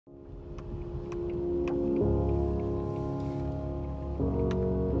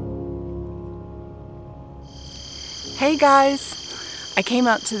Hey guys! I came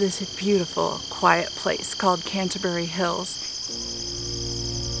out to this beautiful, quiet place called Canterbury Hills.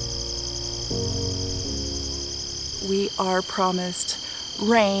 We are promised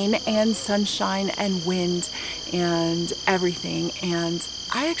rain and sunshine and wind and everything, and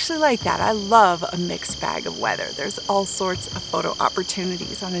I actually like that. I love a mixed bag of weather. There's all sorts of photo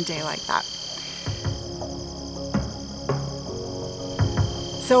opportunities on a day like that.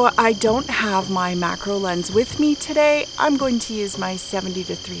 So I don't have my macro lens with me today. I'm going to use my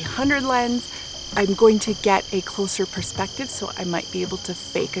 70-300 lens. I'm going to get a closer perspective, so I might be able to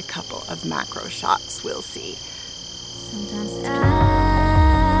fake a couple of macro shots. We'll see. Sometimes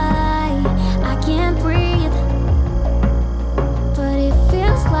I can't breathe, but it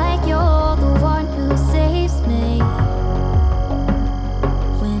feels like you're the one who saves me.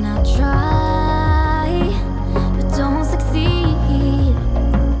 When I try, but don't succeed.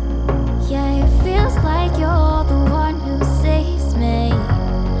 Yeah, it feels like you're the one who saves me.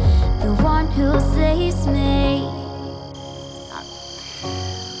 The one who saves me.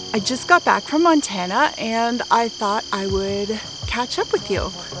 I just got back from Montana and I thought I would catch up with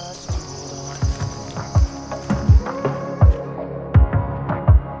you.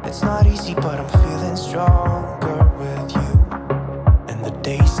 It's not easy, but I'm feeling stronger with you. And the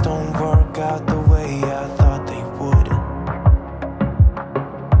days don't work out the way I thought they would.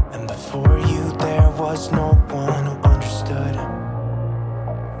 And before you there was no one who understood.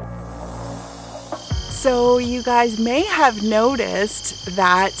 So you guys may have noticed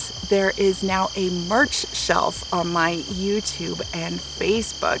that there is now a merch shelf on my YouTube and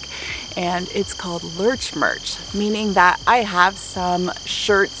Facebook, and it's called Lerch merch, meaning that I have some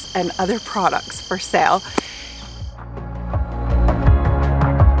shirts and other products for sale.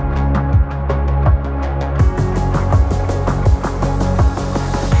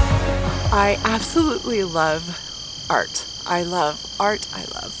 I absolutely love art. I love art, I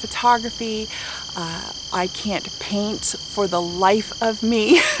love photography. I can't paint for the life of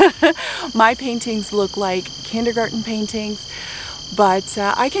me. My paintings look like kindergarten paintings, but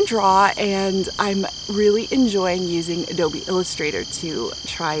I can draw, and I'm really enjoying using Adobe Illustrator to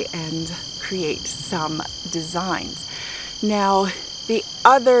try and create some designs. Now, the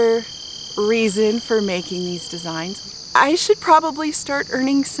other reason for making these designs, I should probably start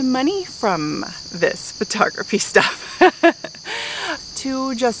earning some money from this photography stuff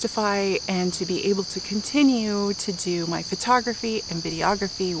to justify and to be able to continue to do my photography and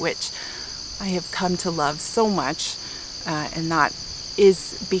videography, which I have come to love so much, and that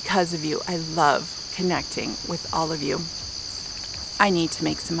is because of you. I love connecting with all of you. I need to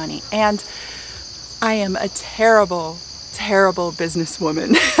make some money, and I am a terrible, terrible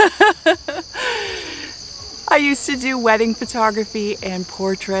businesswoman. I used to do wedding photography and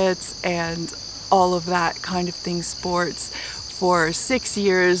portraits and all of that kind of thing, sports, for 6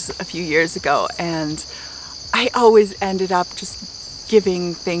 years a few years ago, and I always ended up just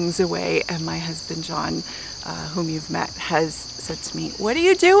giving things away, and my husband John, whom you've met, has said to me, "What are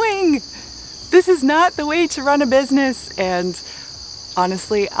you doing? This is not the way to run a business." And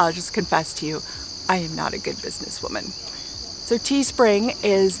honestly, I'll just confess to you, I am not a good businesswoman. So Teespring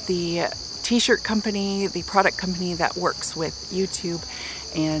is the t-shirt company, the product company that works with YouTube,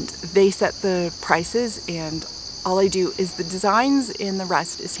 and they set the prices, and all I do is the designs, and the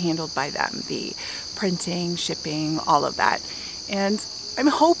rest is handled by them. The printing, shipping, all of that. And I'm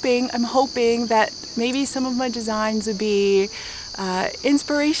hoping that maybe some of my designs would be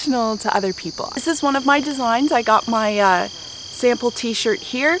inspirational to other people. This is one of my designs. I got my sample t-shirt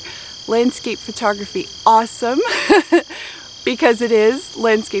here. Landscape photography, awesome. Because it is.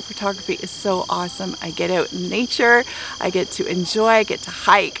 Landscape photography is so awesome. I get out in nature, I get to enjoy, I get to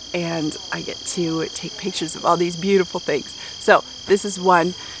hike, and I get to take pictures of all these beautiful things. So this is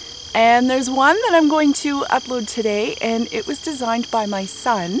one. And there's one that I'm going to upload today, and it was designed by my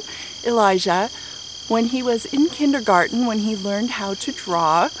son, Elijah, when he was in kindergarten, when he learned how to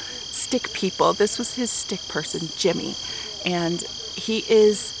draw stick people. This was his stick person, Jimmy. And he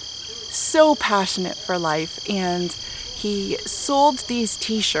is so passionate for life, and he sold these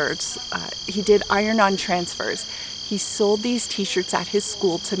t-shirts. He did iron-on transfers. He sold these t-shirts at his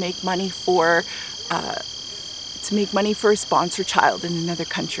school to make money for a sponsor child in another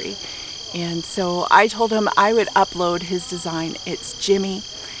country. And so I told him I would upload his design. It's Jimmy,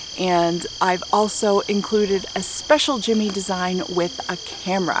 and I've also included a special Jimmy design with a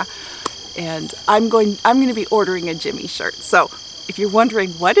camera. And I'm going to be ordering a Jimmy shirt. So if you're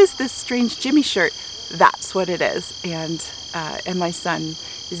wondering, what is this strange Jimmy shirt? That's what it is. And my son,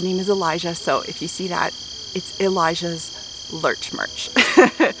 his name is Elijah, so if you see that, it's Elijah's Lerch merch.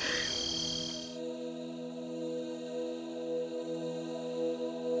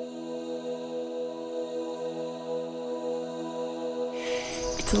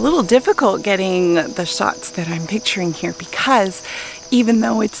 It's a little difficult getting the shots that I'm picturing here because even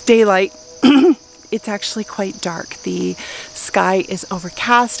though it's daylight, it's actually quite dark. The sky is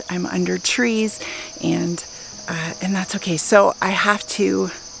overcast, I'm under trees, and that's okay. So I have to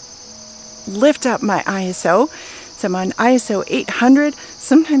lift up my ISO. So I'm on ISO 800,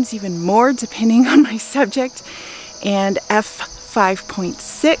 sometimes even more depending on my subject, and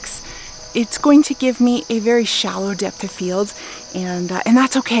f5.6. It's going to give me a very shallow depth of field, and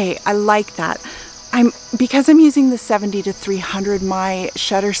that's okay. I like that. Because I'm using the 70 to 300, my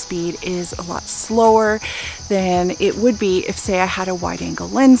shutter speed is a lot slower than it would be if, say, I had a wide-angle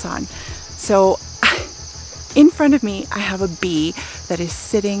lens on. So in front of me, I have a bee that is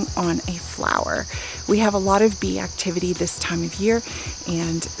sitting on a flower. We have a lot of bee activity this time of year,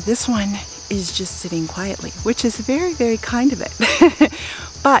 and this one is just sitting quietly, which is very, very kind of it.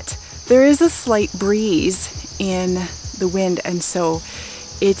 But there is a slight breeze in the wind, and so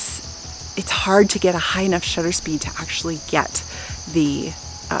it's hard to get a high enough shutter speed to actually get the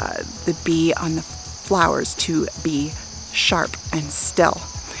bee on the flowers to be sharp and still.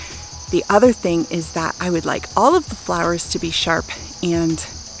 The other thing is that I would like all of the flowers to be sharp, and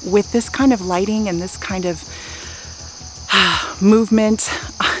with this kind of lighting and this kind of movement,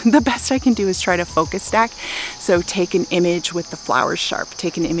 the best I can do is try to focus stack. So take an image with the flowers sharp,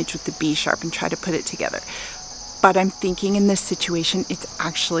 take an image with the bee sharp, and try to put it together. But I'm thinking in this situation, it's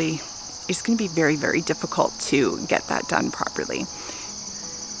going to be very, very difficult to get that done properly.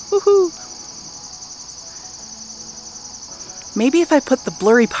 Woohoo! Maybe if I put the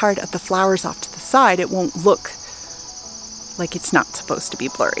blurry part of the flowers off to the side, it won't look like it's not supposed to be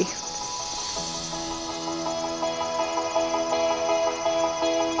blurry.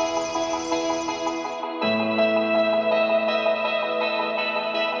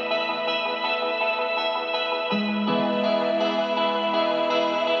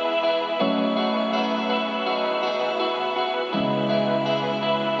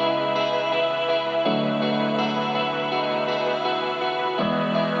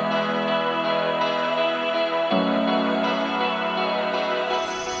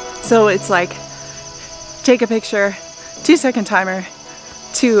 So it's like, take a picture, 2-second timer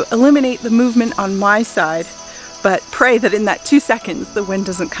to eliminate the movement on my side, but pray that in that 2 seconds the wind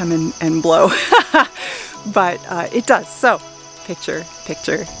doesn't come in and blow. But it does. So picture,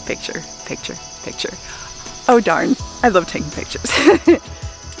 picture, picture, picture, picture. Oh darn, I love taking pictures. Okay,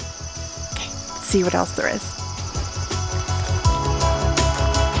 let's see what else there is.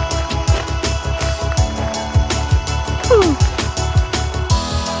 Whew.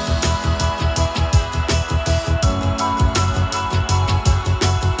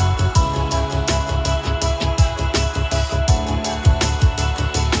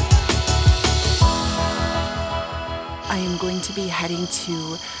 To be heading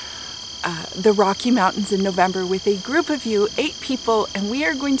to the Rocky Mountains in November with a group of you, 8 people, and we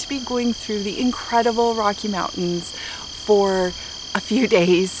are going to be going through the incredible Rocky Mountains for a few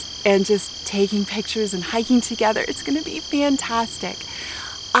days and just taking pictures and hiking together. It's going to be fantastic.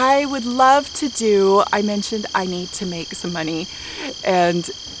 I would love to do, I mentioned I need to make some money, and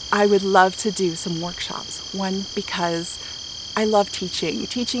I would love to do some workshops. 1, because I love teaching.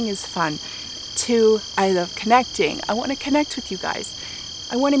 Teaching is fun. 2, I love connecting. I want to connect with you guys.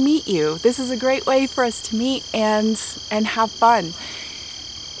 I want to meet you. This is a great way for us to meet and have fun.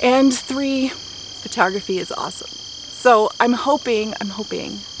 And 3, photography is awesome. So I'm hoping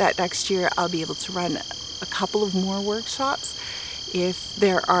that next year I'll be able to run a couple of more workshops. If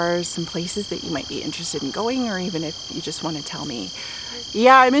there are some places that you might be interested in going, or even if you just want to tell me,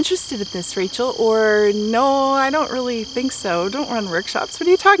 yeah, I'm interested in this, Rachel, or no, I don't really think so. Don't run workshops. What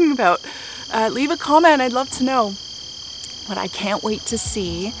are you talking about? Leave a comment. I'd love to know. But I can't wait to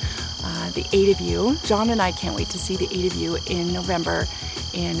see the 8 of you. John and I can't wait to see the 8 of you in November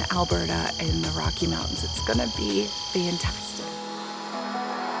in Alberta in the Rocky Mountains. It's going to be fantastic.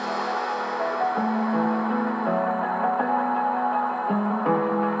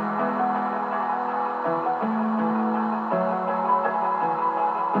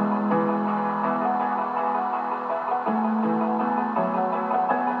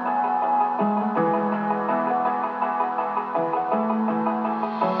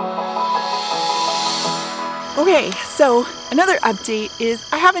 Okay, so another update is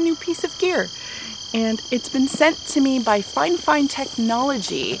I have a new piece of gear, and it's been sent to me by FiFine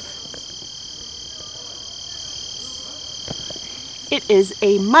Technology. It is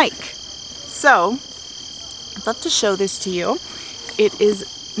a mic. So I'd love to show this to you. It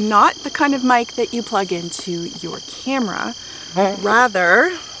is not the kind of mic that you plug into your camera.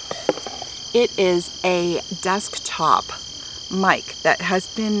 Rather, it is a desktop mic that has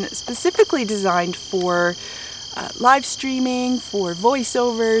been specifically designed for live streaming, for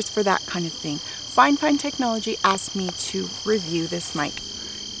voiceovers, for that kind of thing. FiFine Technology asked me to review this mic.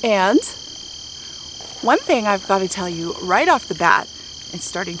 And one thing I've got to tell you right off the bat, it's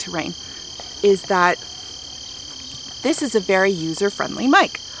starting to rain, is that this is a very user-friendly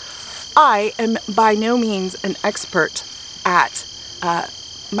mic. I am by no means an expert at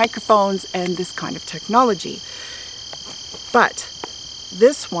microphones and this kind of technology, but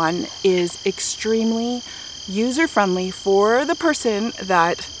this one is extremely user-friendly for the person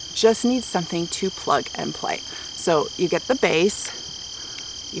that just needs something to plug and play. So you get the base,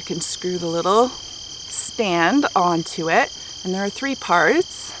 you can screw the little stand onto it, and there are 3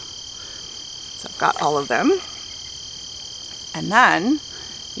 parts, so I've got all of them, and then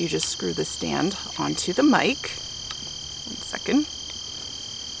you just screw the stand onto the mic. 1 second.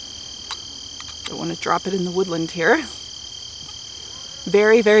 Don't want to drop it in the woodland here.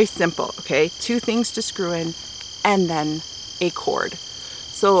 Very, very simple, okay? 2 things to screw in and then a cord.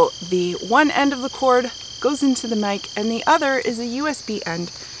 So the one end of the cord goes into the mic and the other is a USB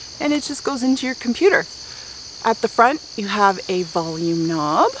end, and it just goes into your computer. At the front, you have a volume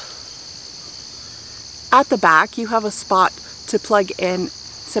knob. At the back, you have a spot to plug in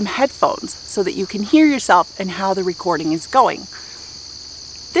some headphones so that you can hear yourself and how the recording is going.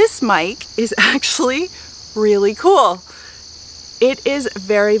 This mic is actually really cool. It is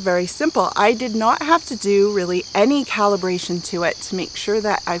very, very simple. I did not have to do really any calibration to it to make sure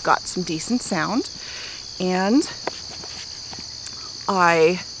that I've got some decent sound. And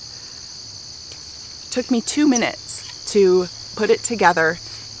took me 2 minutes to put it together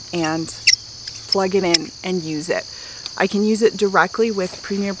and plug it in and use it. I can use it directly with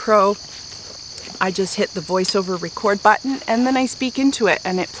Premiere Pro. I just hit the voiceover record button and then I speak into it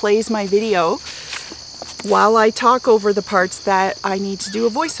and it plays my video while I talk over the parts that I need to do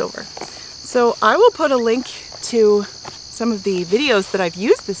a voiceover. So I will put a link to some of the videos that I've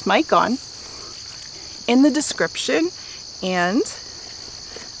used this mic on in the description, and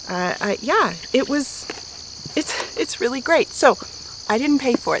yeah, it's really great. So I didn't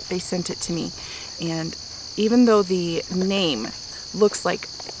pay for it, they sent it to me, and even though the name looks like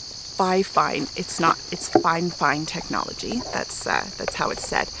FiFine, it's not. It's FiFine Technology. That's how it's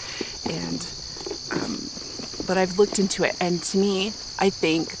said. And but I've looked into it, and to me, I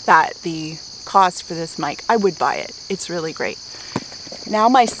think that the cost for this mic, I would buy it. It's really great. Now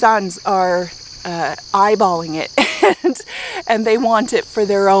my sons are eyeballing it, and they want it for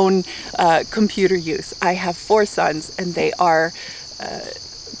their own computer use. I have 4 sons, and they are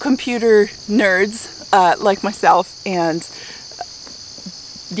computer nerds like myself, and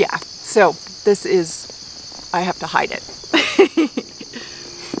yeah, so this is, I have to hide it.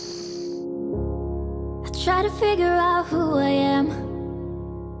 I try to figure out who I am.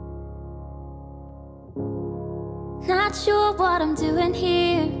 Not sure what I'm doing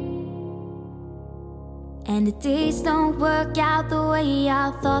here, and the days don't work out the way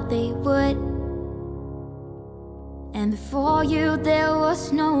I thought they would. And before you there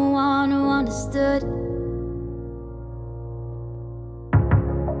was no one who understood.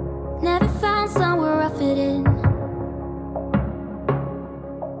 Never found somewhere I fit in.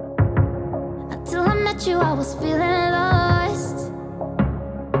 Until I met you I was feeling lost,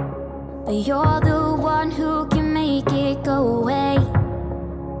 but you're the one who can make it go away.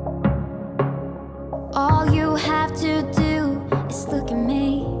 All you have to do is look at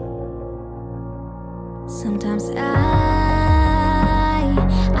me. Sometimes I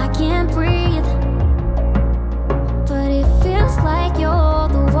can't breathe, but it feels like you're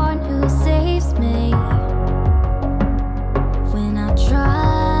the one who saves me. When I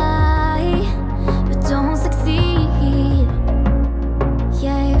try but don't succeed,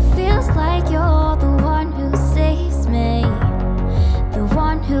 yeah, it feels like you're the one who saves me, the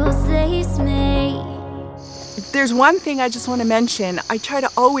one who saves me. There's one thing I just want to mention. I try to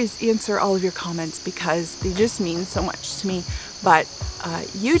always answer all of your comments because they just mean so much to me. But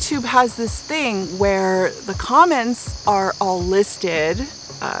YouTube has this thing where the comments are all listed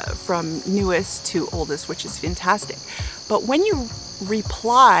from newest to oldest, which is fantastic. But when you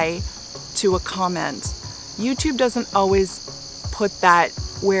reply to a comment, YouTube doesn't always put that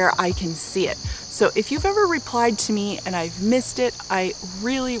where I can see it. So if you've ever replied to me and I've missed it, I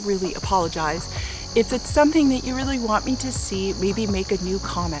really, really apologize. If it's something that you really want me to see, maybe make a new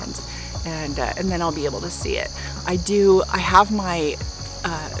comment, and then I'll be able to see it. I have my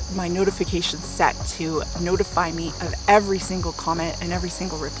my notifications set to notify me of every single comment and every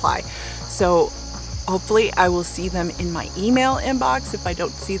single reply. So hopefully I will see them in my email inbox if I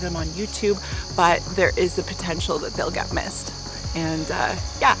don't see them on YouTube, but there is the potential that they'll get missed. And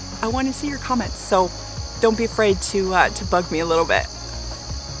yeah, I want to see your comments, so don't be afraid to bug me a little bit.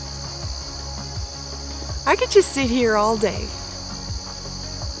 I could just sit here all day.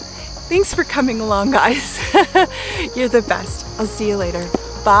 Thanks for coming along, guys. You're the best. I'll see you later.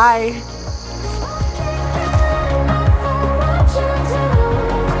 Bye.